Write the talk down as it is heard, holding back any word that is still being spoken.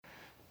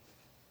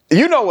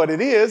You know what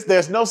it is.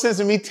 There's no sense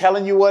in me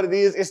telling you what it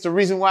is. It's the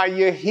reason why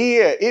you're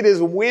here. It is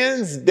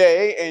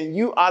Wednesday and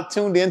you are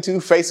tuned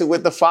into Face It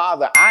with the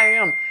Father. I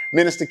am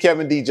Minister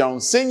Kevin D.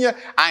 Jones Sr.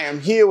 I am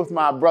here with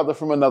my brother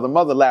from another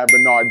mother, Larry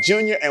Bernard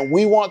Jr., and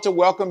we want to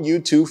welcome you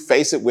to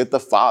Face It with the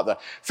Father.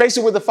 Face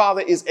It with the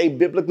Father is a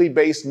biblically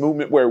based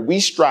movement where we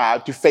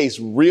strive to face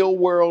real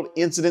world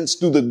incidents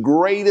through the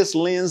greatest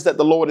lens that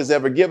the Lord has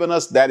ever given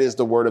us. That is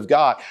the Word of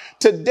God.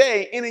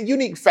 Today, in a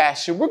unique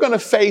fashion, we're going to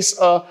face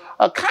a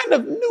kind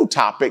of new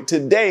topic.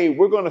 Today,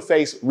 we're going to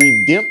face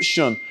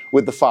redemption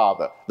with the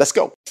Father. Let's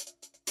go.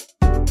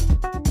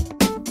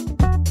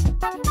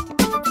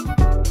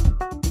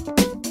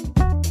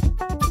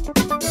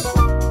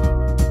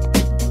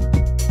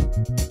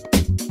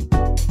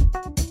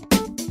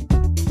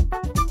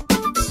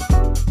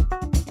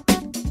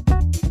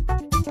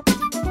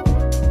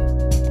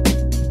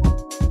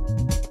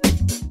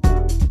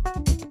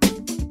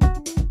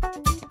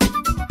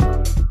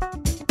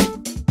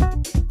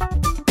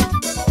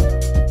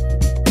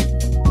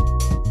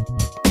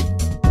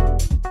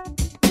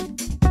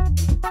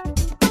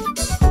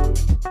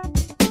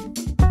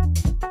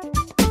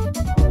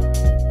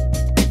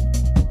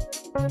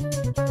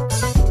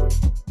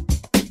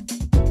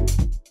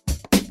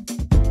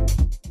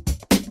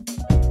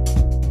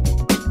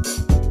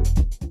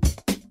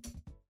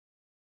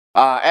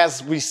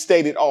 As we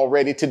stated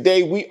already,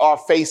 today we are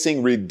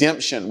facing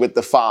redemption with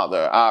the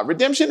Father.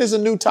 Redemption is a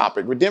new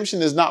topic.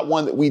 Redemption is not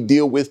one that we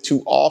deal with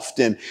too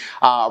often.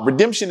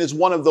 Redemption is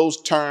one of those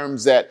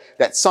terms that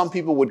some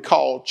people would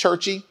call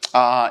churchy.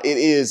 It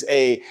is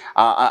a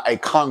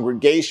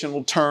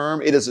congregational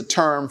term. It is a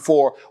term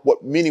for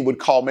what many would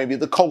call maybe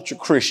the culture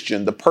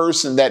Christian, the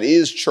person that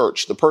is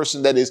church, the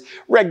person that is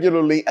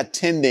regularly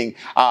attending.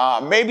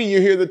 Maybe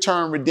you hear the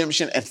term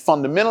redemption and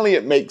fundamentally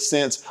it makes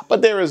sense,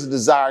 but there is a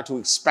desire to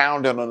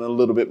expound on it a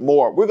little bit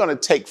more. We're going to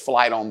take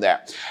flight on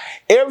that.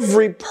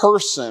 Every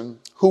person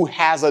who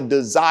has a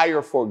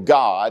desire for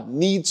God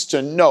needs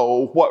to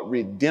know what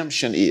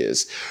redemption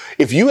is.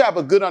 If you have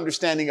a good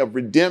understanding of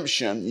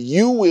redemption,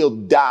 you will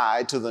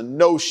die to the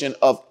notion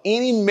of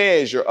any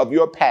measure of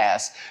your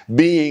past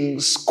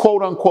being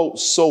quote unquote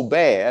so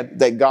bad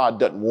that God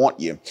doesn't want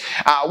you.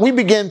 We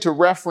begin to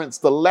reference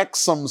the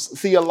Lexham's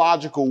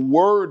theological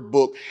word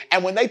book.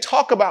 And when they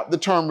talk about the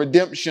term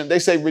redemption, they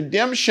say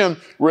redemption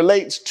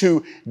relates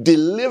to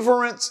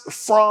deliverance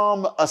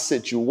from a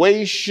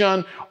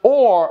situation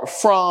or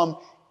from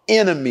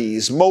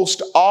enemies.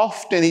 Most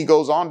often, he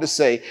goes on to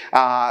say,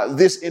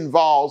 this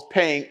involves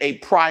paying a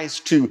price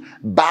to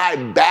buy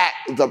back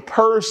the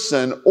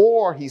person,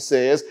 or he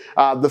says,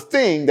 the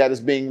thing that is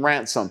being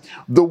ransomed.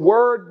 The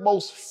word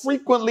most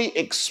frequently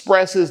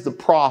expresses the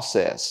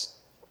process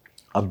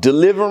of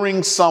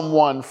delivering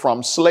someone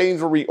from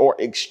slavery or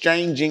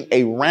exchanging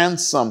a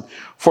ransom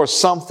for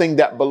something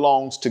that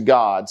belongs to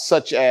God,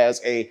 such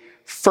as a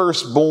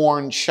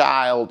firstborn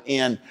child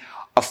in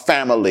a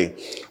family.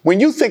 When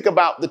you think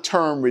about the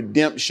term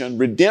redemption,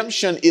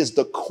 redemption is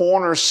the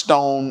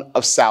cornerstone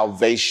of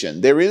salvation.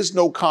 There is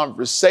no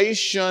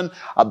conversation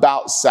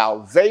about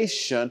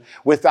salvation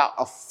without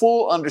a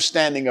full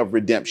understanding of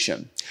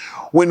redemption.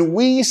 When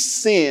we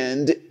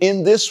sinned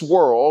in this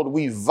world,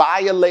 we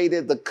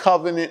violated the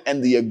covenant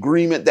and the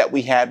agreement that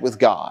we had with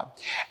God.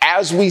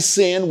 As we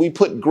sin, we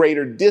put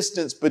greater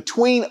distance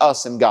between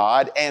us and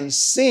God, and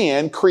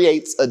sin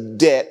creates a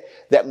debt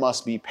that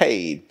must be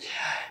paid.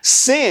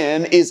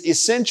 Sin is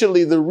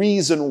essentially the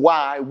reason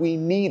why we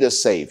need a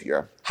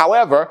savior.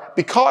 However,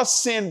 because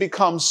sin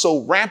becomes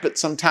so rampant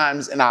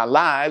sometimes in our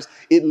lives,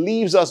 it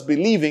leaves us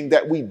believing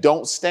that we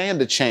don't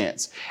stand a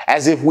chance,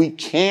 as if we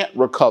can't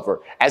recover,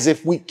 as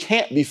if we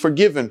can't be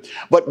forgiven.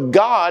 But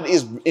God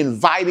is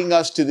inviting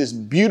us to this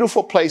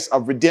beautiful place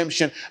of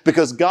redemption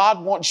because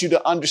God wants you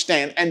to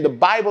understand, and the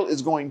Bible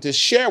is going to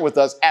share with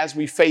us as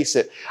we face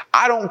it.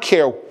 I don't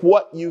care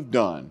what you've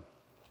done.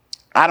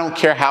 I don't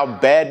care how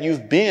bad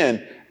you've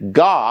been.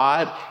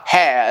 God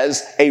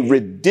has a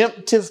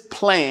redemptive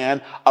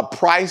plan, a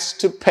price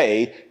to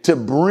pay to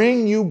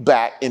bring you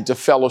back into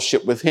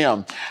fellowship with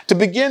Him. To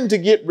begin to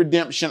get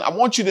redemption, I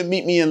want you to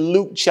meet me in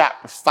Luke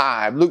chapter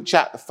 5. Luke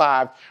chapter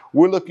 5,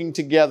 we're looking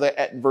together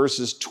at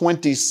verses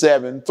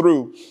 27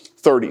 through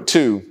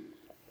 32.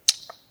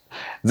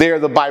 There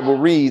the Bible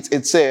reads,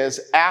 it says,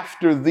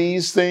 after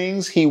these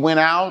things, he went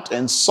out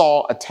and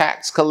saw a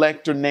tax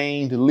collector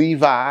named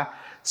Levi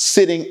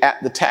sitting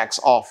at the tax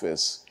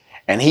office.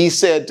 And he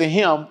said to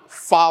him,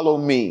 follow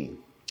me.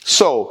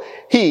 So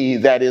he,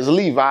 that is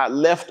Levi,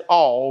 left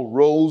all,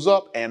 rose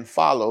up and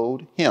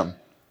followed him.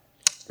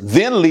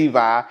 Then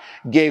Levi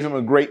gave him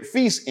a great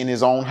feast in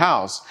his own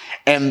house.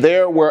 And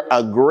there were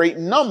a great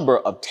number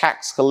of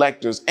tax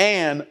collectors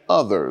and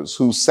others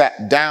who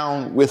sat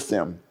down with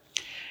them.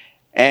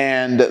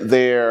 And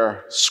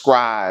their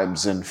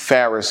scribes and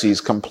Pharisees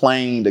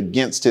complained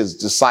against his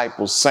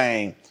disciples,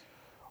 saying,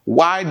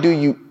 why do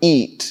you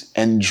eat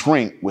and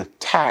drink with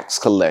tax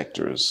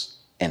collectors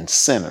and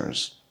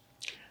sinners?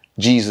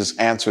 Jesus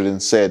answered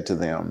and said to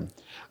them,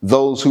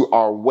 those who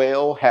are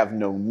well have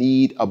no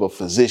need of a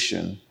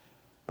physician,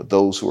 but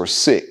those who are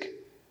sick.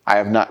 I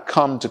have not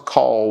come to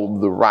call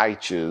the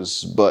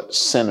righteous, but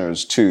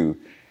sinners to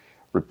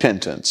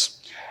repentance.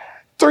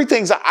 Three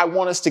things I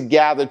want us to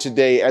gather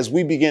today as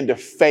we begin to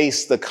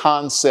face the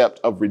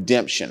concept of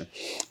redemption.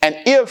 And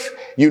if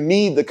you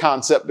need the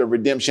concept of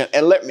redemption,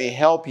 and let me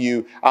help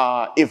you,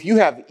 if you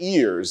have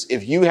ears,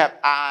 if you have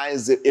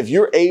eyes, if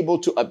you're able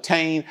to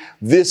obtain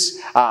this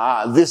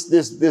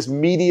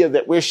media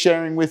that we're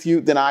sharing with you,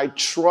 then I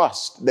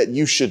trust that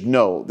you should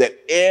know that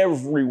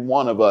every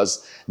one of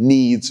us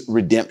needs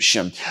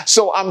redemption.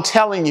 So I'm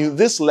telling you,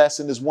 this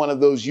lesson is one of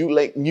those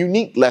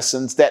unique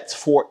lessons that's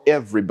for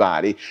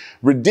everybody.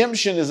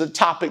 Redemption is a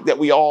topic that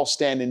we all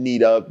stand in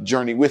need of.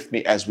 Journey with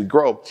me as we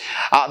grow.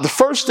 The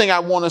first thing I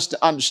want us to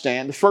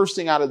understand, the first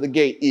thing out of the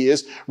gate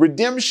is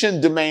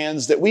redemption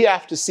demands that we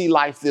have to see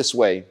life this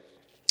way.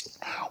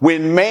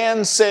 When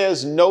man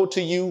says no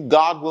to you,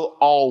 God will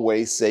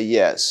always say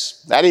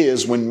yes. That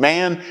is, when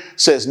man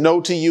says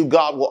no to you,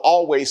 God will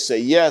always say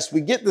yes.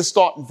 We get this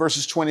thought in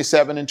verses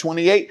 27 and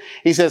 28.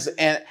 He says,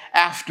 and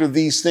after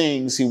these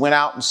things, he went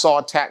out and saw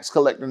a tax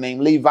collector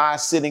named Levi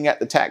sitting at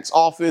the tax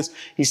office.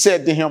 He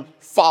said to him,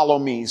 follow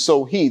me.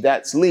 So he,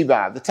 that's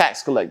Levi, the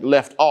tax collector,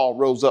 left all,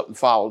 rose up and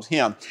followed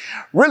him.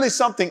 Really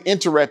something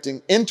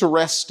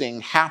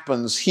interesting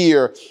happens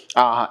here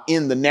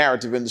in the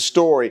narrative, in the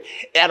story.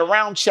 At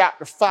around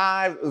chapter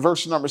 5,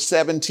 verse number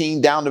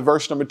 17 down to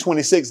verse number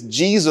 26,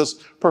 Jesus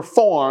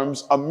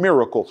performs a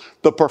miracle.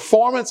 The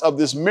performance of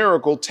this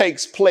miracle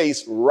takes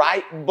place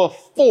right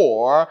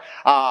before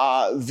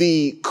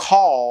the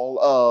call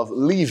of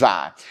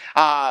Levi.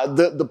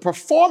 The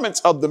performance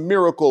of the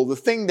miracle, the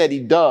thing that he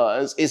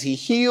does is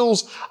he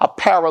heals a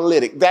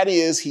paralytic. That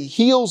is, he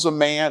heals a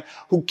man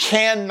who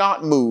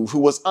cannot move, who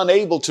was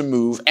unable to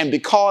move. And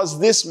because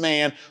this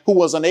man who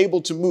was unable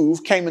to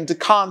move came into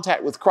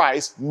contact with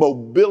Christ,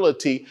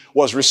 mobility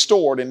was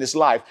restored in his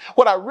life.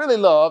 What I really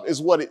love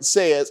is what it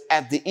says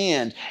at the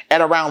end, at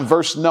around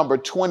verse number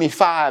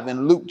 25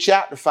 in Luke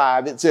chapter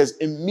 5. It says,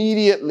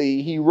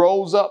 immediately he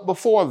rose up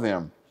before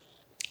them,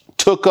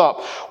 took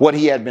up what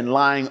he had been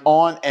lying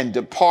on, and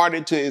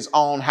departed to his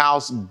own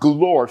house,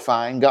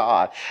 glorifying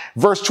God.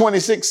 Verse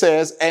 26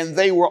 says, and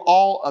they were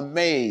all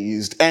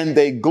amazed, and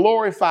they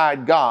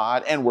glorified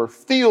God and were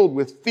filled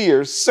with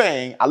fear,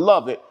 saying, I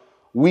love it,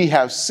 we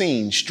have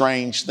seen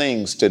strange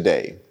things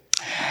today.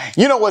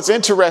 You know, what's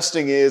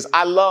interesting is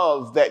I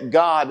love that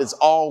God is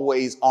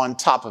always on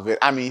top of it.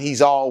 I mean,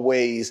 he's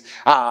always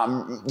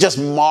just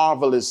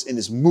marvelous in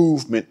his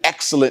movement,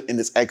 excellent in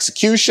his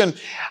execution.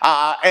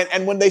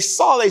 And when they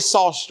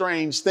saw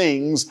strange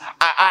things,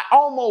 I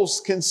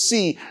almost can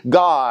see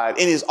God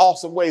in his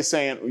awesome way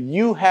saying,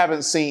 you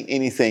haven't seen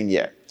anything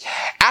yet.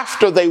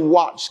 After they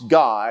watched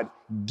God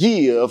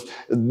give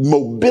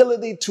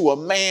mobility to a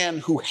man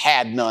who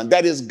had none.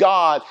 That is,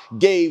 God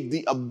gave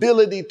the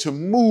ability to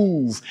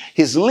move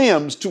his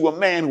limbs to a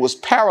man who was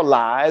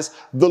paralyzed.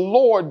 The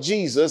Lord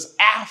Jesus,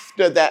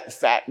 after that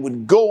fact,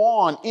 would go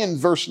on in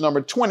verse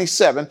number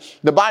 27.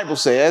 The Bible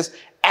says,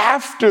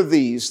 after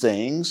these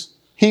things,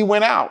 he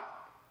went out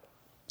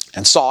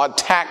and saw a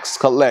tax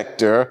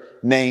collector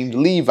named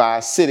Levi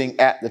sitting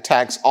at the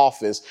tax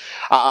office.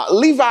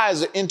 Levi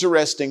is an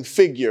interesting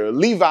figure.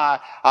 Levi,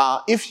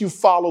 if you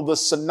follow the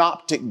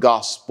synoptic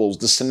gospels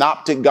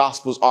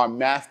are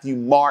Matthew,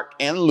 Mark,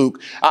 and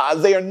Luke.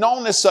 They are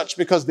known as such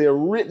because they're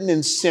written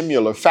in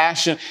similar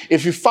fashion.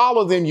 If you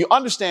follow them, you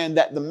understand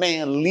that the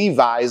man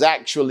Levi is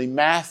actually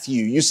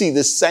Matthew. You see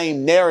this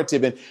same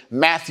narrative in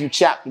Matthew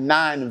chapter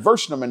 9 and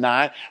verse number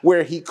 9,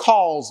 where he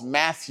calls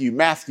Matthew,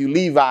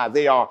 Levi.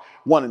 They are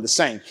one and the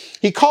same.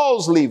 He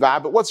calls Levi,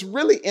 but what's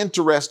really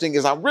interesting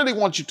is I really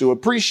want you to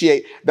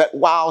appreciate that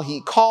while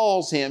he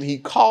calls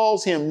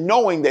him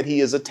knowing that he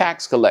is a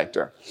tax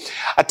collector.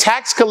 A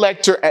tax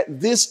collector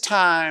at this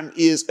time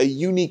is a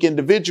unique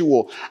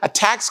individual. A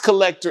tax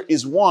collector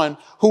is one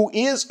who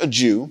is a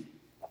Jew,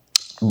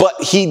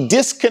 but he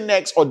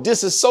disconnects or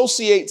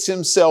disassociates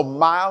himself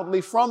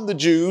mildly from the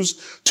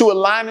Jews to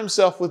align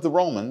himself with the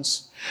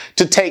Romans,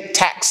 to take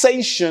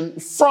taxation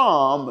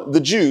from the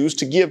Jews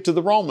to give to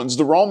the Romans.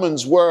 The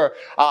Romans were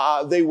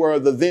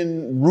the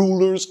then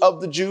rulers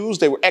of the Jews.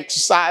 They were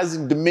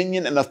exercising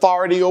dominion and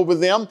authority over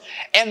them.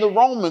 And the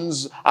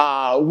Romans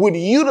would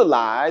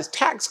utilize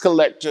tax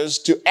collectors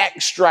to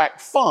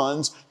extract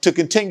funds to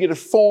continue to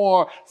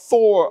fund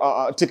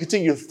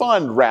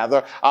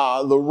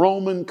the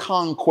Roman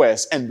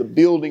conquest and the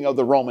building of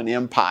the Roman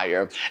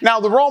Empire. Now,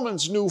 the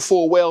Romans knew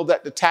full well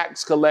that the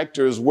tax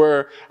collectors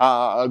were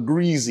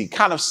greasy,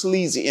 kind of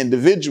sleazy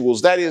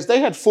individuals. That is,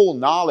 they had full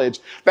knowledge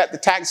that the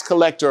tax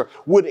collector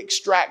would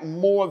extract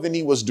more than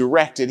he was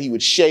directed. He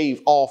would shave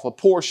off a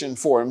portion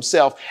for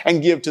himself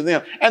and give to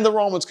them. And the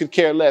Romans could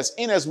care less,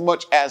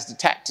 inasmuch as the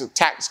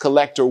tax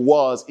collector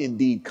was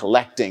indeed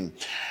collecting.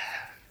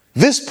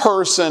 This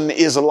person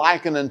is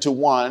likened unto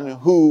one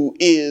who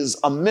is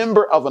a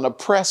member of an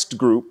oppressed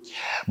group,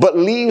 but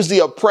leaves the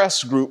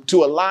oppressed group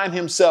to align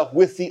himself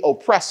with the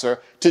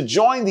oppressor, to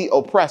join the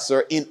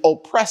oppressor in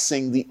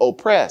oppressing the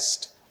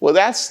oppressed. Well,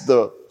 that's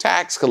the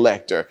tax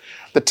collector.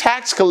 The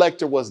tax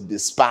collector was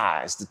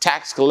despised. The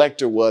tax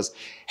collector was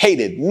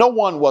hated. No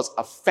one was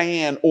a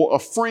fan or a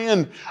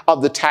friend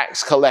of the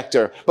tax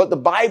collector. But the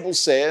Bible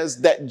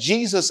says that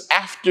Jesus,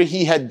 after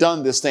he had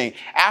done this thing,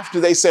 after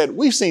they said,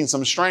 we've seen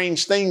some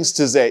strange things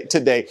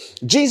today,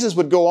 Jesus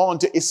would go on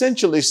to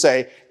essentially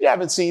say, you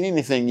haven't seen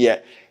anything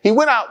yet. He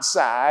went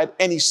outside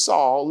and he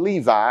saw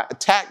Levi, a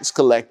tax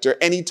collector,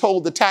 and he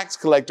told the tax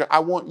collector, I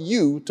want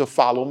you to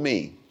follow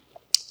me.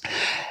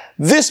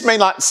 This may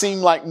not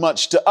seem like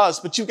much to us,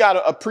 but you got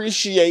to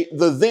appreciate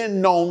the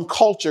then known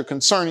culture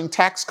concerning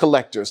tax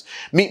collectors.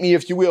 Meet me,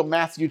 if you will,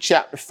 Matthew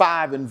chapter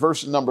 5 and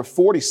verse number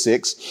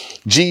 46.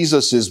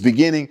 Jesus is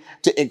beginning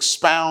to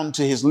expound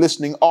to his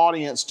listening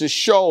audience to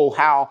show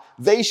how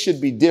they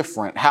should be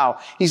different, how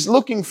he's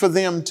looking for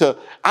them to,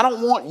 I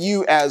don't want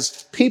you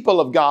as people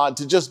of God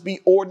to just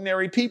be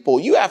ordinary people.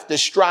 You have to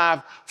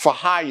strive for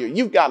higher.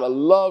 You've got to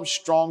love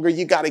stronger.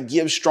 You got to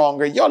give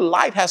stronger. Your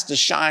light has to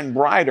shine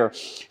brighter.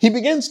 He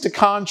begins to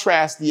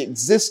contrast the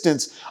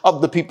existence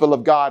of the people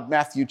of God.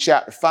 Matthew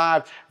chapter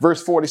 5,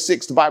 verse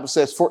 46, the Bible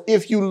says, for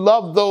if you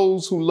love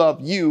those who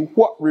love you,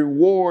 what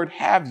reward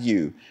have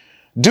you?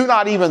 Do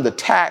not even the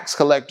tax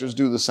collectors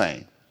do the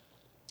same?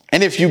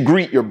 And if you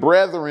greet your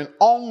brethren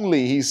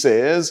only, he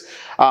says,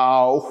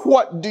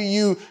 what do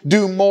you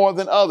do more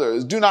than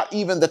others? Do not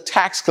even the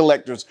tax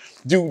collectors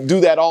do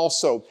that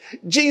also?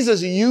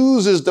 Jesus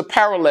uses the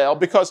parallel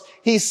because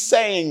he's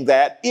saying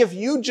that if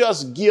you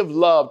just give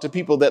love to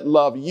people that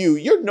love you,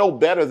 you're no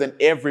better than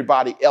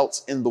everybody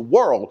else in the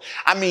world.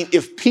 I mean,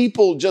 if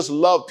people just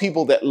love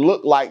people that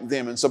look like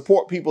them and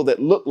support people that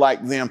look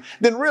like them,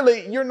 then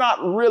really, you're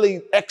not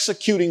really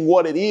executing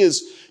what it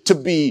is to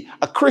be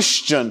a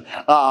Christian.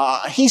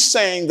 He's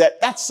saying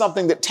that that's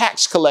something that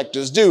tax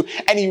collectors do.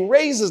 And he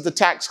raises the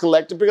tax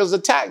collector because the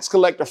tax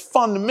collector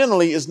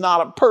fundamentally is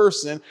not a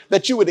person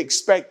that you would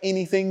expect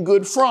anything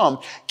good from.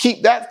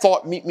 Keep that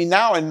thought. Meet me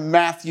now in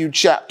Matthew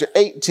chapter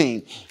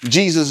 18.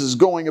 Jesus is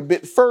going a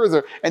bit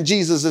further, and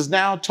Jesus is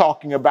now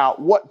talking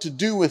about what to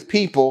do with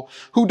people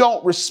who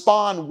don't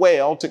respond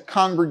well to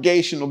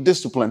congregational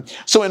discipline.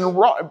 So in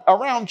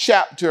around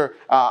chapter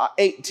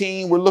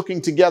 18, we're looking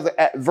together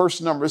at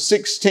verse number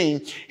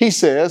 16. He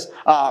says,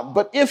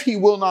 but if he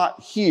will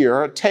not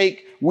hear,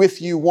 take with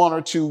you one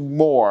or two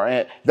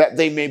more, that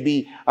they may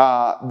be,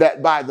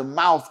 that by the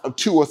mouth of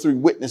two or three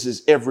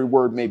witnesses, every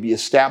word may be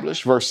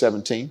established. Verse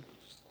 17.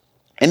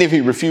 And if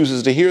he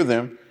refuses to hear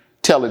them,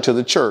 tell it to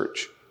the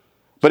church.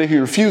 But if he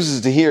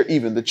refuses to hear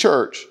even the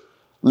church,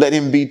 let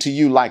him be to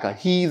you like a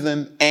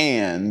heathen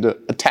and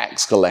a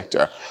tax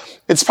collector.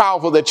 It's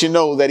powerful that you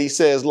know that he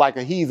says like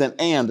a heathen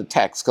and a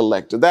tax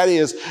collector. That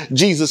is,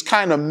 Jesus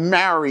kind of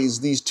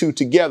marries these two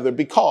together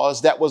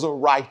because that was a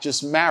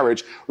righteous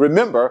marriage.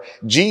 Remember,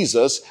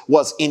 Jesus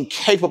was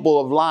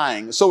incapable of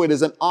lying. So it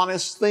is an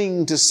honest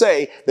thing to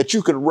say that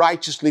you could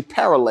righteously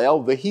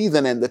parallel the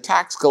heathen and the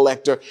tax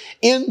collector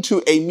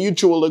into a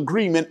mutual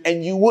agreement,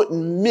 and you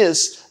wouldn't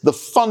miss the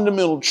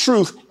fundamental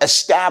truth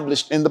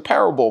established in the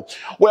parable.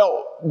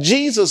 Well,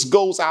 Jesus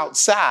goes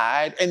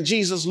outside and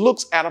Jesus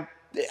looks at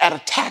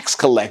a tax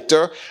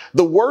collector,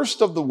 the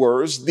worst of the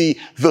worst, the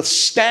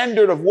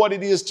standard of what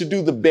it is to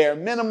do the bare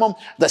minimum,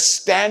 the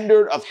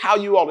standard of how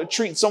you ought to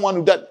treat someone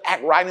who doesn't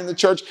act right in the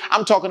church.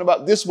 I'm talking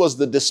about this was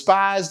the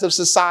despised of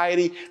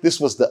society. This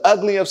was the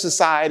ugly of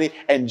society.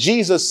 And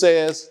Jesus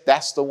says,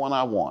 that's the one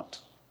I want.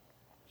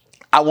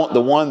 I want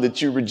the one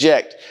that you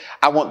reject.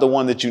 I want the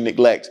one that you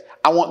neglect.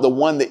 I want the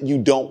one that you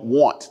don't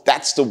want.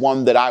 That's the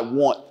one that I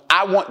want.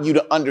 I want you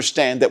to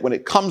understand that when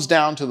it comes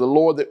down to the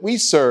Lord that we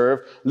serve,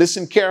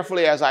 listen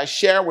carefully as I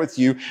share with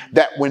you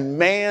that when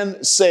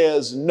man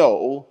says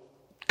no,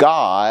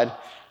 God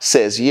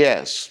says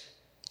yes.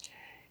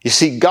 You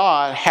see,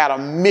 God had a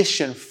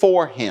mission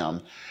for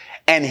him,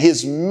 and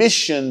his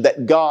mission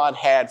that God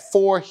had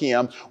for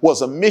him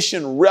was a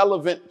mission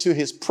relevant to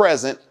his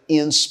present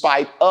in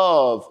spite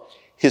of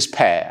his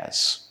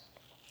past.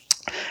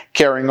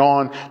 Carrying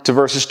on to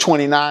verses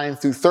 29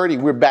 through 30,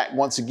 we're back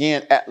once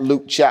again at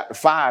Luke chapter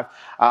 5.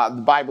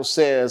 The Bible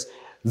says,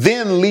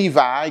 then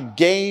Levi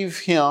gave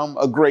him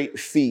a great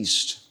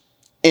feast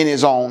in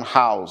his own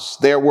house.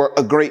 There were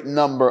a great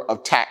number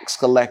of tax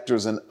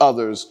collectors and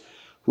others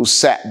who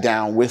sat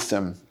down with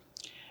them.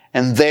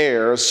 And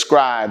their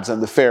scribes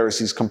and the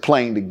Pharisees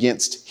complained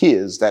against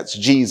that's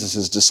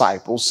Jesus'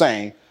 disciples,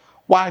 saying,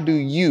 why do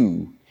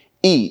you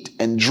eat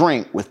and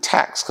drink with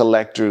tax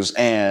collectors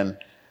and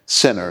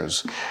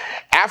sinners?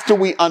 After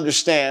we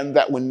understand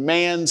that when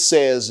man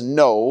says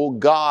no,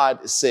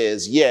 God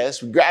says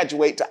yes, we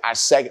graduate to our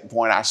second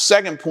point. Our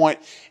second point,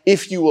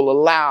 if you will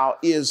allow,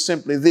 is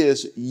simply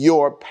this: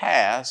 your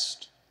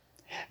past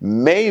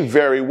may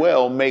very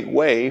well make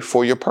way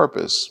for your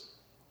purpose.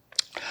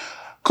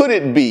 Could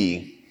it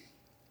be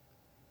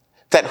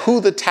that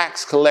who the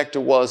tax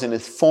collector was in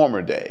his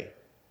former day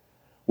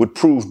would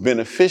prove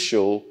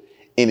beneficial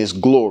in his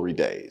glory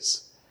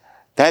days?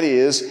 That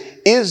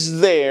is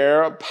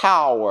there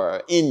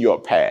power in your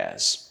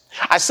past?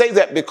 I say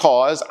that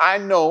because I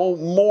know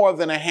more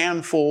than a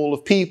handful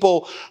of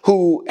people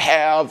who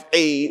have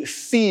a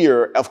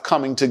fear of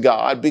coming to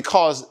God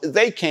because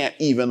they can't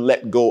even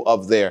let go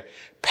of their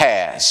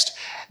past.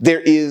 There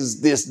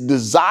is this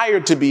desire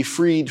to be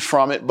freed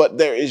from it, but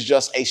there is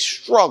just a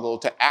struggle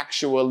to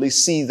actually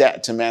see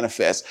that to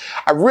manifest.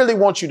 I really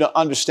want you to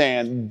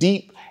understand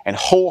deep and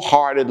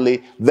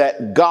wholeheartedly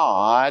that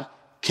God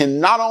can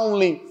not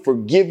only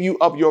forgive you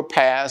of your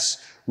past,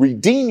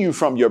 redeem you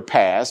from your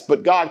past,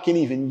 but God can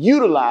even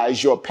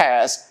utilize your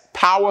past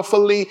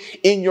powerfully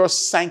in your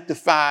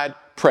sanctified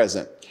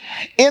present.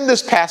 In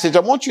this passage, I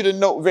want you to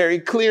note very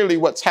clearly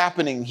what's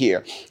happening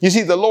here. You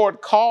see, the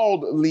Lord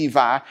called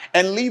Levi,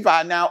 and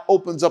Levi now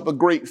opens up a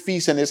great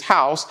feast in his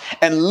house,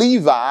 and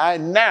Levi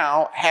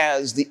now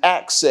has the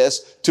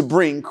access to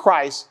bring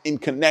Christ in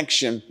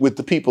connection with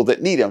the people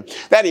that need him.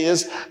 That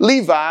is,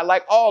 Levi,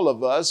 like all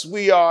of us,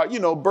 we are,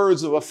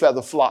 birds of a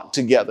feather flock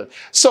together.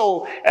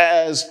 So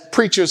as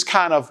preachers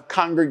kind of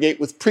congregate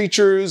with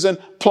preachers, and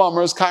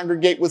plumbers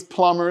congregate with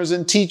plumbers,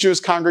 and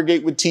teachers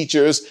congregate with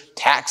teachers,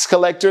 tax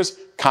collectors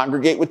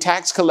congregate with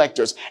tax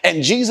collectors.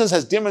 And Jesus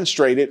has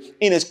demonstrated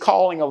in his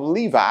calling of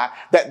Levi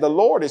that the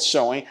Lord is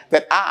showing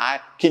that I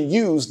can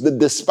use the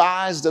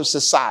despised of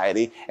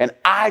society and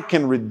I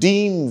can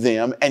redeem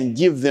them and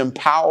give them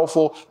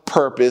powerful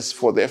purpose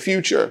for their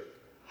future.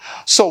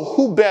 So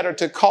who better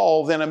to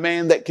call than a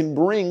man that can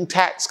bring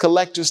tax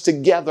collectors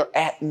together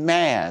at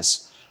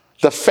mass?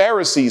 The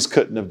Pharisees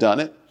couldn't have done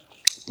it.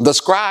 The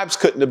scribes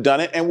couldn't have done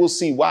it, and we'll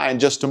see why in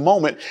just a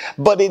moment.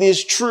 But it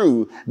is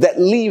true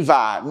that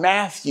Levi,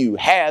 Matthew,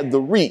 had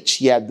the reach.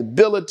 He had the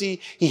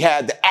ability. He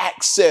had the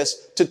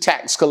access to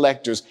tax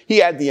collectors. He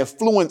had the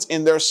influence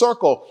in their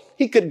circle.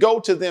 He could go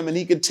to them and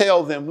he could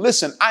tell them,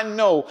 listen, I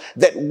know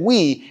that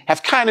we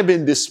have kind of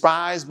been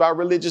despised by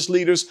religious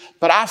leaders,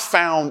 but I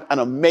found an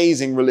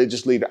amazing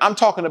religious leader. I'm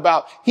talking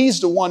about, he's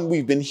the one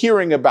we've been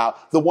hearing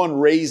about, the one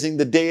raising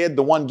the dead,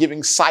 the one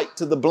giving sight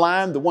to the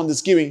blind, the one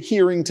that's giving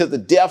hearing to the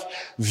deaf.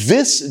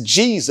 This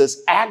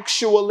Jesus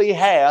actually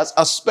has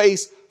a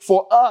space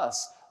for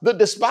us. The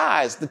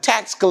despised, the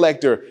tax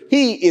collector,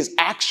 he is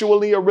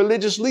actually a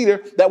religious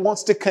leader that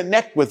wants to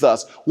connect with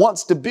us,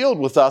 wants to build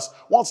with us,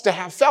 wants to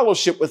have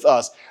fellowship with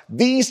us.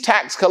 These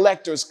tax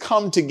collectors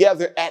come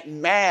together at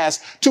mass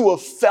to a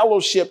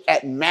fellowship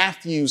at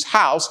Matthew's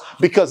house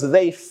because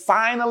they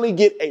finally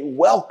get a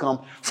welcome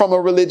from a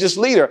religious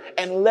leader.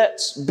 And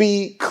let's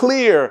be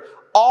clear,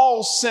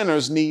 all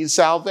sinners need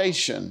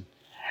salvation.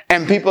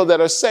 And people that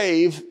are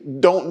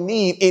saved don't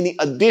need any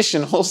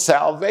additional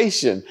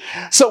salvation.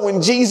 So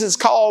when Jesus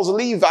calls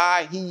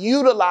Levi, he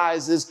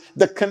utilizes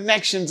the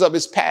connections of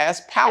his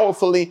past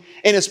powerfully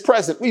in his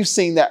present. We've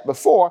seen that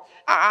before.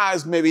 Our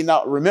eyes maybe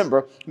not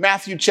remember.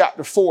 Matthew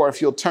chapter 4,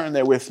 if you'll turn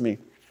there with me.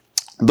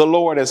 The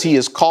Lord, as he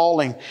is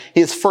calling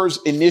his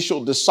first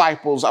initial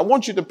disciples, I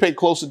want you to pay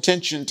close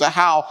attention to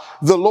how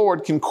the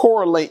Lord can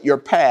correlate your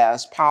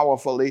past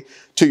powerfully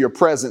to your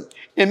present.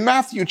 In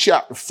Matthew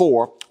chapter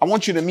 4, I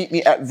want you to meet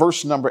me at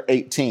verse number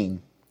 18.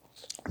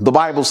 The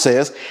Bible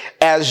says,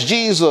 as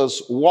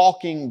Jesus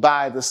walking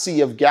by the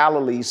Sea of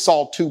Galilee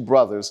saw two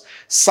brothers,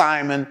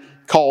 Simon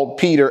called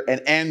Peter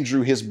and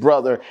Andrew his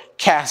brother,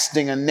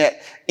 casting a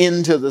net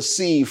into the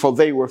sea, for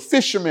they were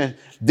fishermen.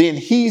 Then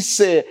he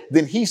said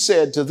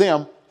to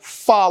them,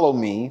 follow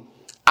me,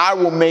 I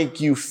will make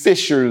you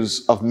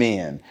fishers of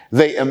men.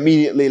 They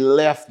immediately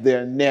left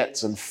their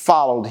nets and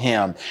followed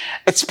him.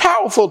 It's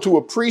powerful to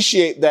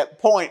appreciate that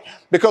point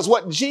because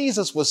what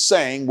Jesus was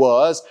saying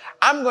was,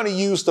 I'm going to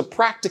use the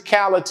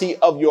practicality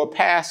of your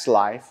past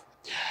life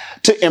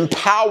to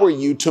empower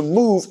you to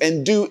move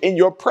and do in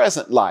your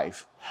present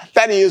life.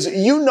 That is,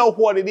 you know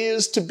what it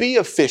is to be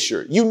a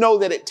fisher. You know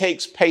that it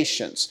takes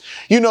patience.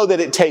 You know that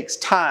it takes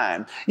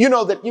time. You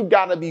know that you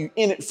got to be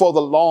in it for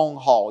the long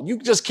haul. You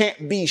just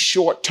can't be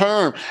short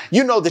term.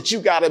 You know that you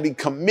got to be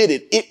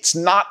committed. It's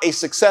not a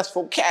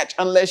successful catch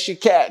unless you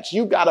catch.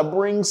 You got to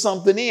bring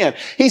something in.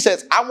 He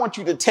says, I want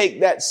you to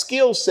take that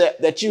skill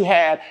set that you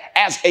had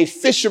as a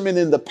fisherman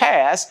in the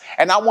past,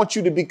 and I want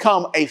you to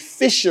become a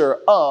fisher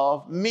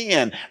of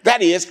men.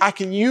 That is, I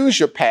can use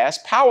your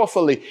past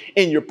powerfully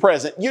in your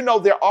present. You know,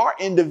 there are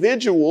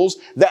individuals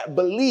that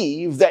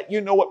believe that,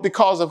 you know what,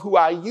 because of who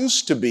I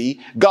used to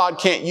be, God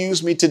can't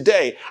use me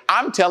today.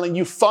 I'm telling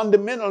you,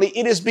 fundamentally,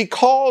 it is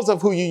because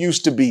of who you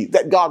used to be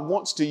that God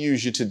wants to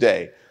use you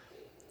today.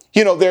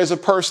 You know, there's a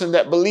person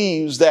that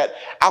believes that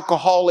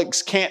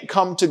alcoholics can't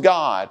come to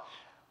God,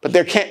 but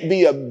there can't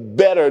be a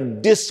better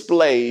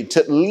display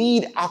to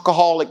lead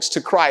alcoholics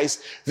to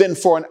Christ than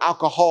for an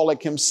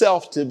alcoholic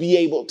himself to be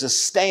able to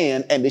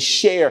stand and to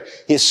share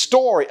his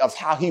story of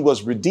how he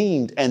was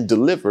redeemed and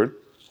delivered.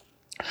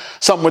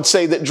 Some would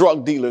say that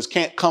drug dealers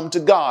can't come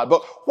to God.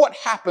 But what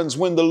happens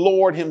when the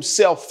Lord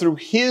himself, through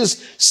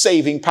his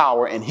saving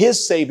power and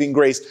his saving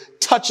grace,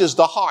 touches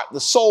the heart, the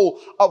soul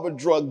of a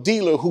drug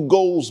dealer who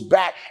goes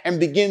back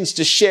and begins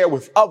to share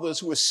with others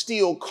who are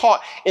still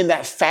caught in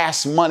that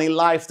fast money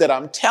life that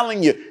I'm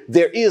telling you,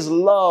 there is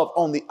love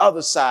on the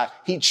other side.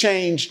 He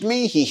changed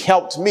me. He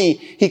helped me.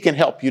 He can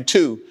help you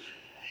too.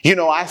 You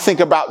know, I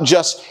think about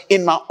just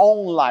in my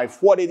own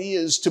life what it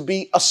is to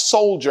be a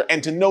soldier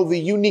and to know the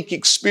unique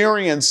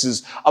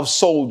experiences of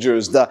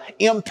soldiers, the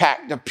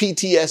impact of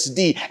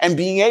PTSD, and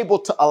being able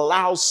to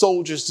allow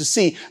soldiers to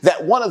see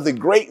that one of the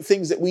great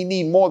things that we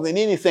need more than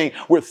anything,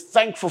 we're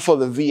thankful for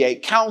the VA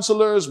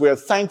counselors, we're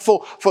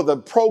thankful for the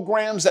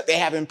programs that they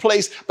have in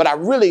place, but I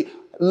really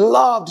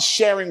loved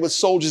sharing with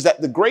soldiers that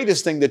the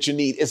greatest thing that you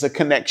need is a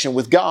connection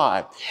with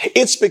God.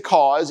 It's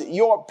because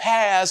your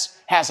past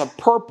has a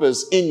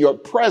purpose in your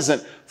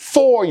present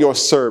for your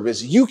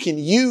service. You can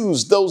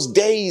use those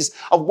days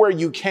of where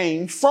you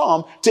came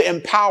from to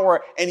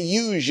empower and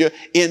use you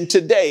in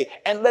today.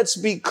 And let's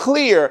be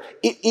clear,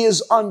 it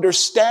is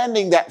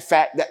understanding that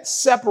fact that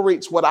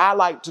separates what I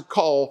like to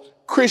call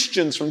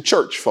Christians from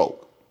church folk.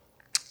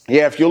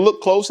 Yeah, if you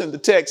look close in the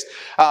text,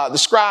 the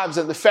scribes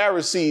and the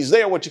Pharisees,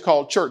 they are what you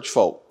call church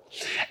folk.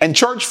 And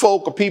church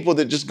folk are people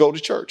that just go to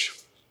church.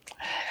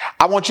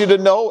 I want you to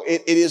know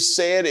it is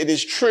said, it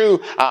is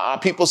true.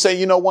 People say,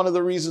 you know, one of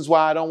the reasons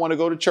why I don't want to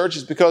go to church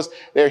is because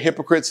there are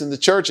hypocrites in the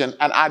church. And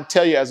I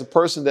tell you, as a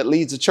person that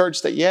leads a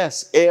church, that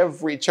yes,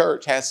 every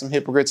church has some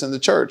hypocrites in the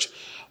church.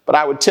 But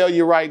I would tell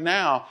you right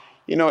now,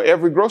 you know,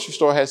 every grocery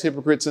store has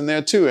hypocrites in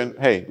there too. And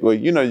hey, well,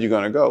 you know, you're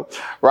going to go,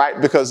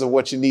 right? Because of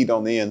what you need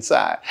on the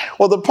inside.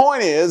 Well, the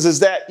point is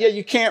that, yeah,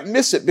 you can't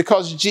miss it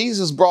because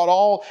Jesus has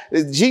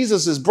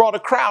brought a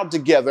crowd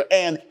together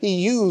and he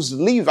used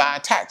Levi,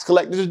 tax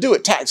collector, to do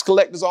it. Tax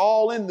collectors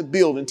all in the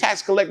building,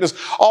 tax collectors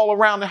all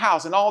around the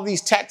house. And all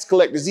these tax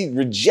collectors, these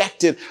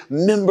rejected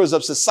members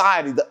of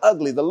society, the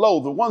ugly, the low,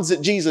 the ones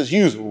that Jesus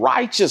used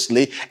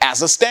righteously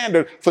as a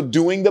standard for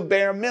doing the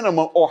bare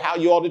minimum or how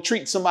you ought to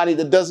treat somebody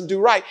that doesn't do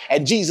right.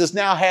 And Jesus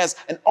now has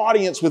an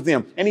audience with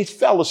them and he's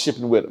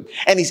fellowshipping with them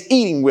and he's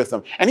eating with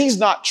them. And he's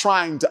not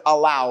trying to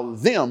allow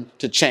them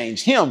to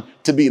change him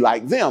to be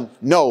like them.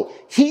 No,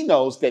 he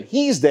knows that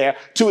he's there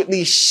to at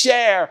least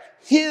share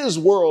his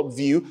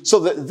worldview so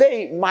that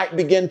they might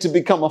begin to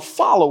become a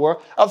follower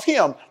of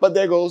him. But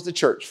there goes the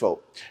church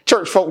folk.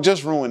 Church folk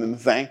just ruining the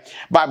thing.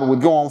 Bible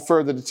would go on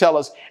further to tell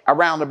us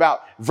around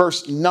about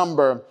verse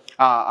number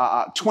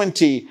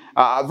 30,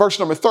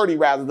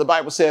 the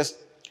Bible says,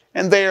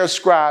 and there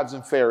scribes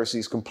and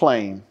Pharisees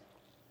complained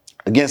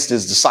against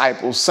his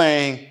disciples,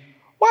 saying,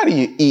 why do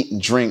you eat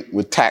and drink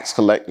with tax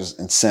collectors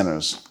and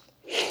sinners?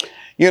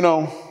 You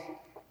know,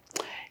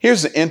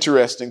 here's the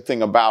interesting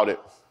thing about it.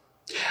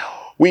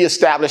 We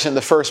established in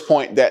the first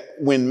point that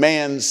when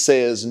man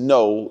says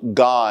no,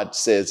 God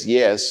says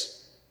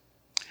yes.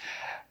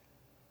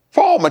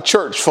 For all my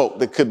church folk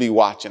that could be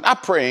watching, I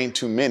pray ain't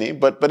too many,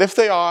 but if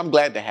they are, I'm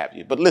glad to have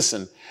you. But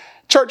listen,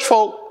 church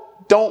folk,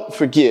 don't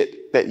forget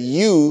that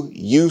you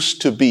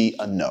used to be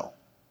a no.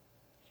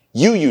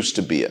 You used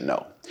to be a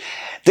no.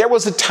 There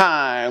was a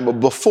time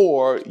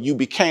before you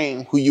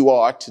became who you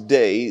are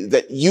today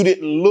that you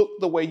didn't look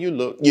the way you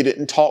look. You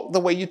didn't talk the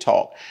way you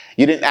talk.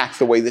 You didn't act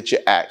the way that you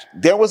act.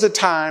 There was a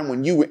time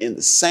when you were in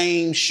the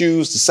same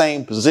shoes, the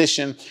same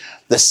position,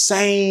 the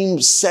same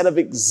set of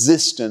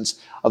existence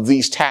of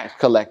these tax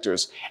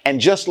collectors. And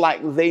just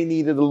like they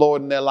needed the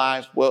Lord in their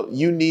lives, well,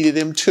 you needed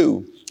him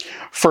too.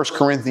 1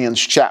 Corinthians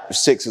chapter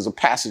 6 is a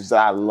passage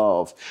that I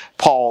love.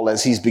 Paul,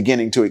 as he's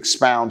beginning to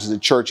expound to the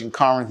church in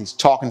Corinth, he's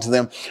talking to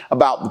them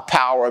about the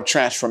power of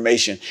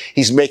transformation.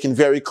 He's making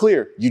very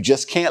clear, you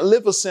just can't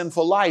live a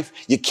sinful life.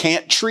 You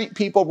can't treat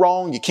people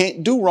wrong. You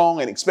can't do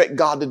wrong and expect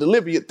God to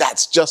deliver you.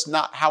 That's just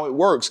not how it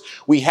works.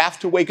 We have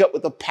to wake up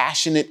with a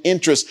passionate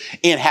interest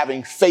in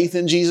having faith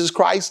in Jesus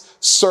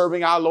Christ,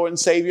 serving our Lord and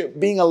Savior,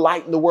 being a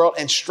light in the world,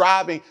 and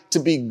striving to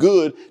be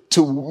good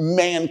to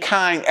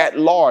mankind at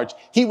large.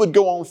 He would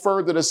go on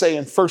further to say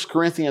in 1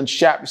 Corinthians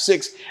chapter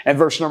 6 and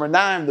verse number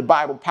 9, the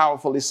Bible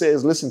powerfully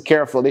says, listen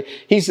carefully.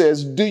 He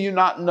says, do you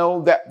not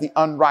know that the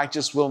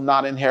unrighteous will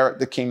not inherit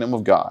the kingdom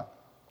of God?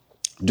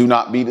 Do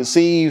not be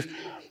deceived.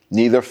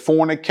 Neither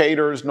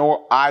fornicators,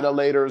 nor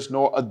idolaters,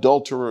 nor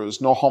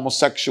adulterers, nor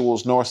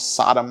homosexuals, nor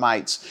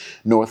sodomites,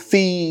 nor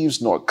thieves,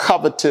 nor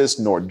covetous,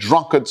 nor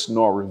drunkards,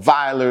 nor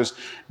revilers,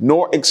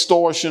 nor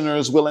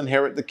extortioners will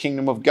inherit the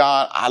kingdom of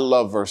God. I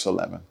love verse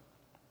 11.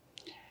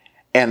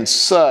 And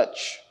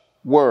such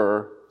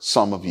were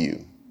some of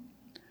you.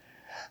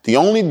 The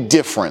only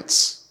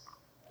difference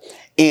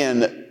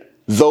in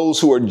those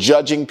who are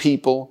judging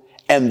people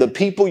and the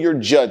people you're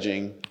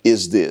judging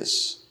is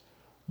this.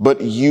 But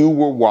you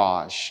were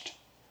washed,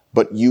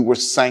 but you were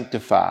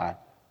sanctified,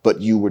 but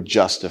you were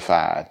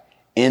justified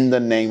in the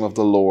name of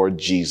the Lord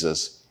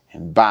Jesus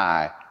and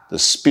by the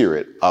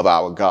Spirit of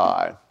our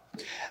God.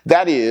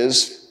 That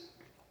is,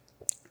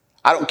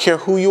 I don't care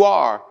who you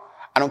are.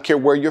 I don't care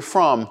where you're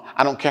from.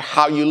 I don't care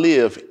how you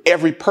live.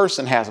 Every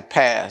person has a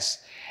past.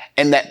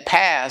 And that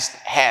past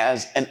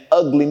has an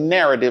ugly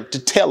narrative to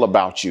tell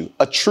about you,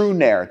 a true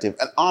narrative,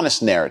 an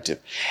honest narrative.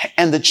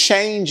 And the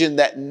change in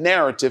that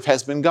narrative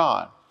has been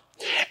God.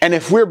 And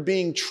if we're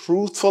being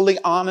truthfully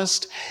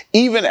honest,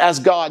 even as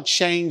God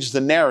changed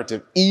the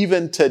narrative,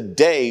 even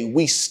today,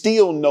 we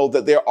still know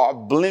that there are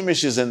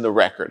blemishes in the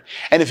record.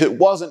 And if it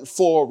wasn't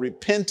for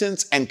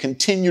repentance and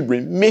continued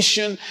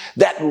remission,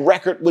 that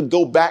record would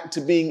go back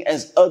to being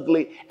as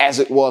ugly as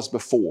it was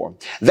before.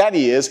 That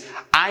is,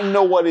 I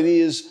know what it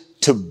is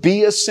to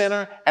be a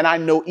sinner, and I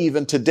know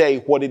even today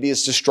what it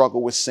is to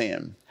struggle with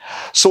sin.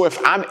 So if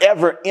I'm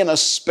ever in a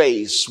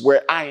space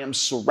where I am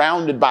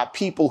surrounded by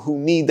people who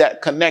need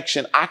that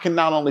connection, I can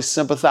not only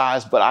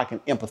sympathize, but I can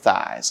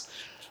empathize.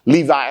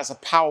 Levi is a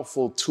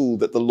powerful tool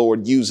that the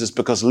Lord uses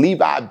because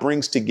Levi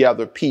brings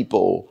together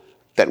people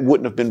that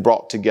wouldn't have been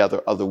brought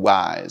together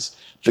otherwise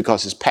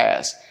because his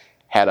past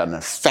had an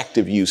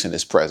effective use in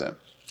his present.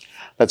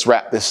 Let's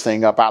wrap this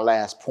thing up. Our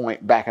last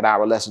point back at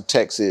our lesson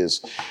text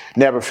is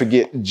never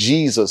forget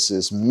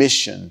Jesus'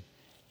 mission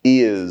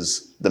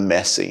is the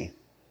messy.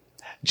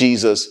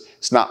 Jesus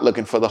is not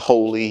looking for the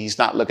holy. He's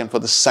not looking for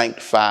the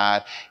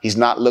sanctified. He's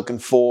not looking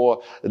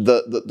for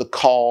the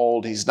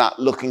called. He's not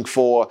looking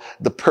for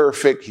the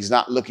perfect. He's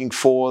not looking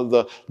for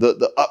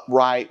the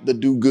upright, the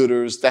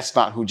do-gooders. That's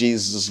not who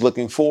Jesus is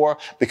looking for,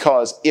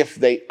 because if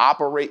they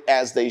operate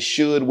as they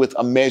should with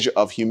a measure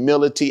of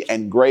humility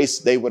and grace,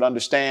 they would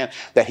understand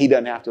that he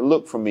doesn't have to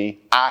look for me.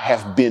 I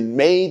have been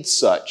made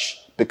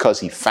such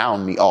because he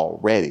found me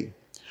already.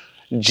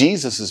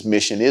 Jesus'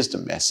 mission is the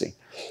messy.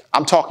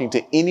 I'm talking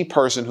to any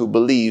person who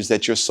believes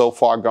that you're so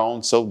far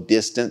gone, so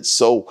distant,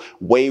 so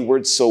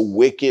wayward, so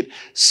wicked,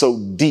 so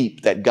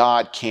deep that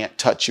God can't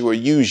touch you or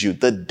use you.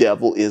 The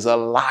devil is a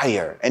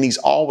liar, and he's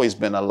always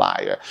been a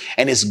liar.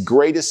 And his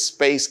greatest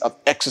space of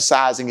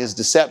exercising his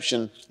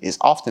deception is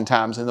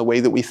oftentimes in the way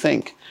that we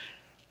think.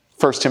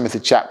 1 Timothy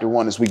chapter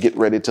 1, as we get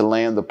ready to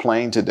land the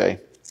plane today,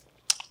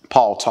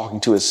 Paul talking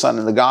to his son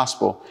in the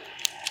gospel.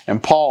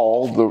 And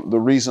Paul, the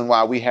reason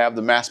why we have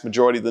the mass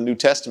majority of the New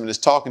Testament, is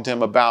talking to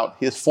him about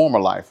his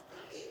former life.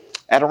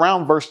 At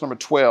around verse number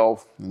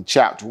 12 in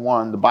chapter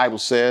 1, the Bible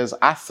says,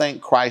 I thank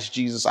Christ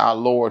Jesus our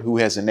Lord, who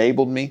has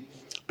enabled me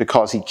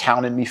because he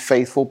counted me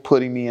faithful,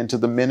 putting me into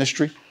the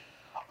ministry.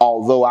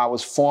 Although I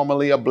was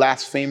formerly a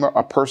blasphemer,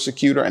 a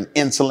persecutor, an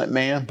insolent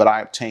man, but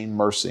I obtained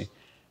mercy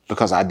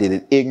because I did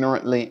it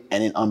ignorantly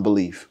and in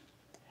unbelief.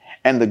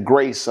 And the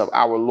grace of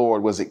our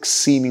Lord was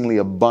exceedingly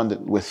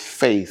abundant with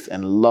faith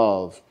and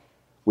love,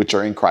 which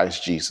are in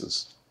Christ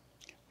Jesus.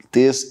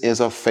 This is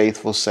a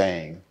faithful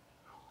saying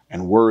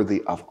and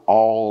worthy of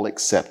all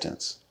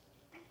acceptance,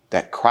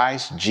 that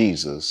Christ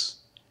Jesus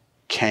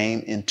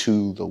came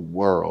into the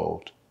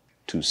world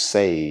to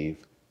save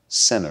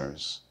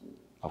sinners,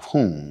 of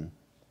whom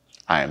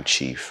I am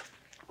chief.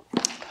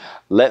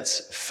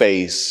 Let's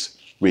face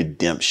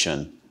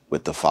redemption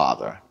with the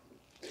Father.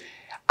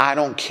 I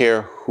don't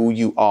care who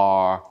you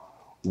are,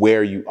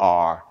 where you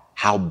are,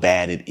 how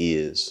bad it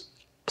is.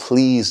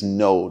 Please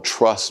know,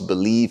 trust,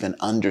 believe, and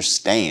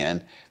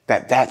understand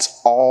that that's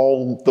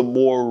all the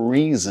more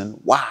reason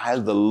why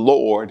the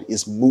Lord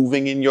is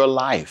moving in your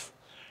life.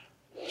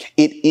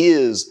 It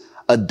is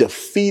a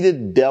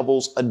defeated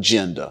devil's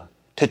agenda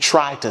to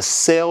try to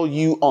sell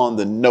you on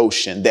the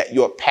notion that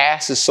your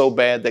past is so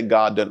bad that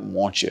God doesn't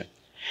want you.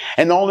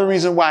 And the only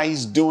reason why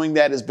he's doing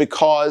that is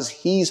because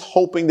he's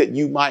hoping that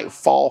you might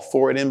fall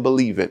for it and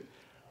believe it.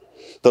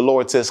 The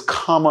Lord says,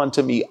 come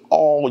unto me,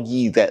 all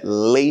ye that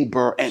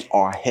labor and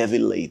are heavy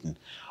laden.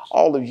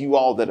 All of you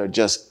all that are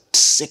just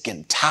sick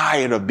and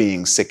tired of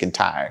being sick and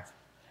tired,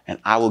 and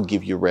I will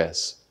give you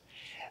rest.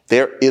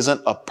 There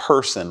isn't a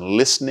person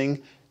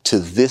listening to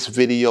this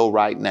video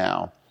right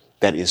now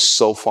that is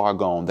so far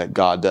gone that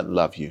God doesn't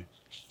love you.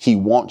 He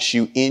wants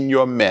you in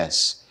your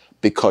mess,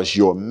 because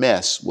your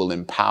mess will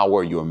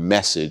empower your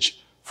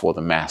message for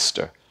the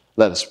master.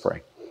 Let us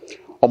pray.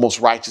 O most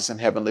righteous and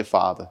heavenly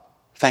Father,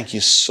 thank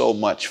you so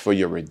much for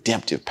your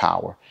redemptive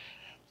power.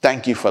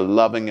 Thank you for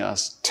loving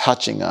us,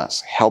 touching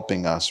us,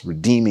 helping us,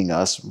 redeeming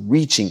us,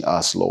 reaching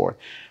us, Lord.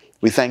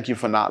 We thank you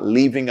for not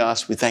leaving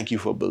us. We thank you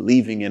for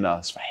believing in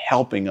us, for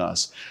helping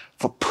us,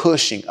 for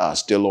pushing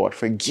us, dear Lord,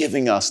 for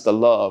giving us the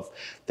love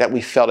that we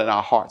felt in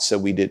our hearts that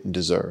we didn't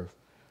deserve.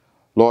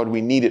 Lord,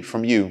 we need it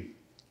from you.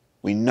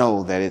 We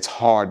know that it's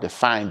hard to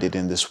find it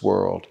in this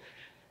world.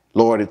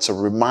 Lord, it's a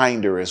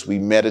reminder as we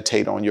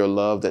meditate on your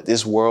love that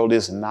this world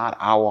is not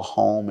our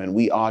home and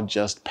we are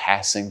just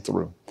passing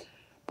through.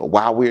 But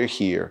while we're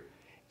here,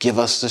 give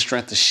us the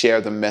strength to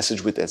share the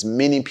message with as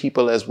many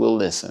people as will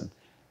listen,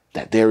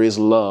 that there is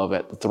love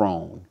at the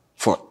throne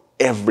for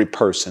every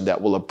person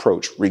that will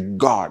approach,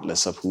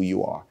 regardless of who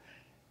you are.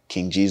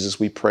 King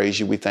Jesus, we praise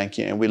you, we thank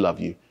you, and we love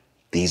you.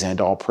 These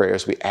and all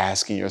prayers we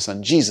ask in your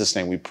Son Jesus'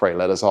 name we pray.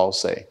 Let us all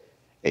say,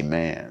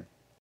 Amen.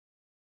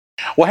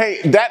 Well,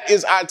 hey, that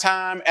is our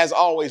time. As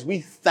always,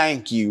 we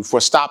thank you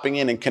for stopping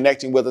in and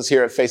connecting with us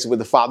here at Face It with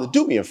the Father.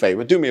 Do me a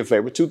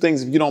favor. Two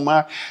things, if you don't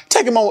mind.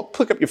 Take a moment,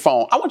 pick up your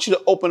phone. I want you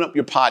to open up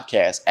your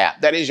podcast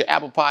app. That is your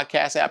Apple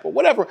Podcast app or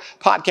whatever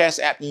podcast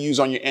app you use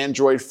on your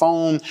Android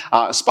phone,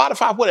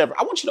 Spotify, whatever.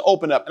 I want you to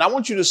open up and I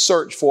want you to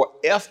search for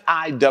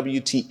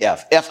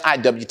FIWTF,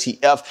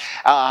 FIWTF.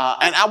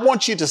 And I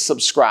want you to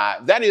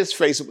subscribe. That is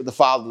Face It with the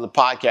Father, the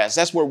podcast.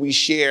 That's where we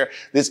share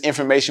this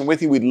information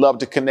with you. We'd love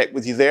to connect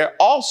with you there.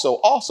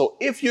 Also,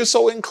 if you're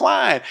so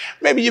inclined,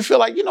 maybe you feel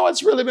like,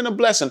 it's really been a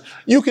blessing.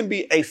 You can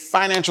be a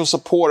financial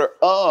supporter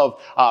of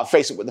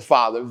Face It with the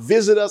Father.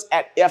 Visit us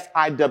at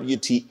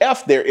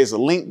FIWTF. There is a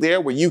link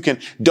there where you can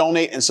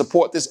donate and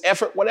support this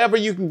effort. Whatever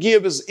you can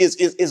give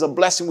is a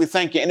blessing. We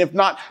thank you. And if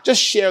not,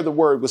 just share the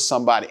word with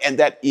somebody. And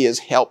that is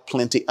help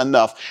plenty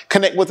enough.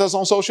 Connect with us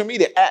on social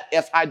media at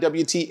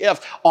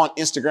FIWTF on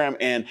Instagram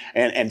and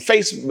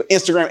Facebook,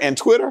 Instagram and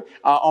Twitter.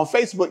 On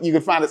Facebook, you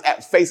can find us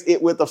at Face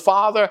It with the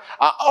Father.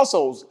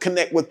 Also,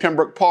 connect with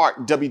Pembroke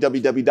Park,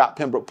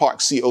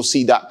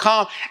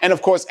 www.pembrokeparkcoc.com. And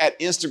of course, at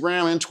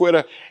Instagram and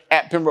Twitter,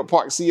 at Pembroke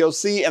Park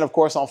COC, and of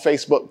course on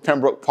Facebook,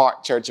 Pembroke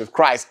Park Church of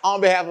Christ. On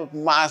behalf of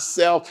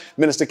myself,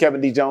 Minister Kevin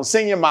D. Jones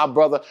Sr., my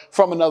brother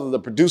from another, the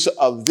producer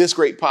of this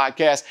great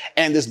podcast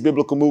and this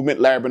biblical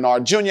movement, Larry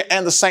Bernard Jr.,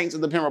 and the saints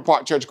of the Pembroke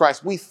Park Church of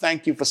Christ, we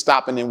thank you for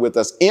stopping in with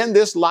us. In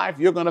this life,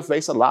 you're going to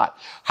face a lot.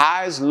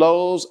 Highs,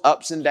 lows,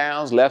 ups and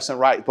downs, lefts and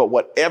right. But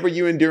whatever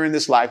you endure in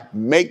this life,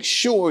 make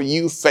sure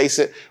you face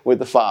it with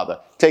the Father.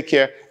 Take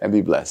care and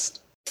be blessed.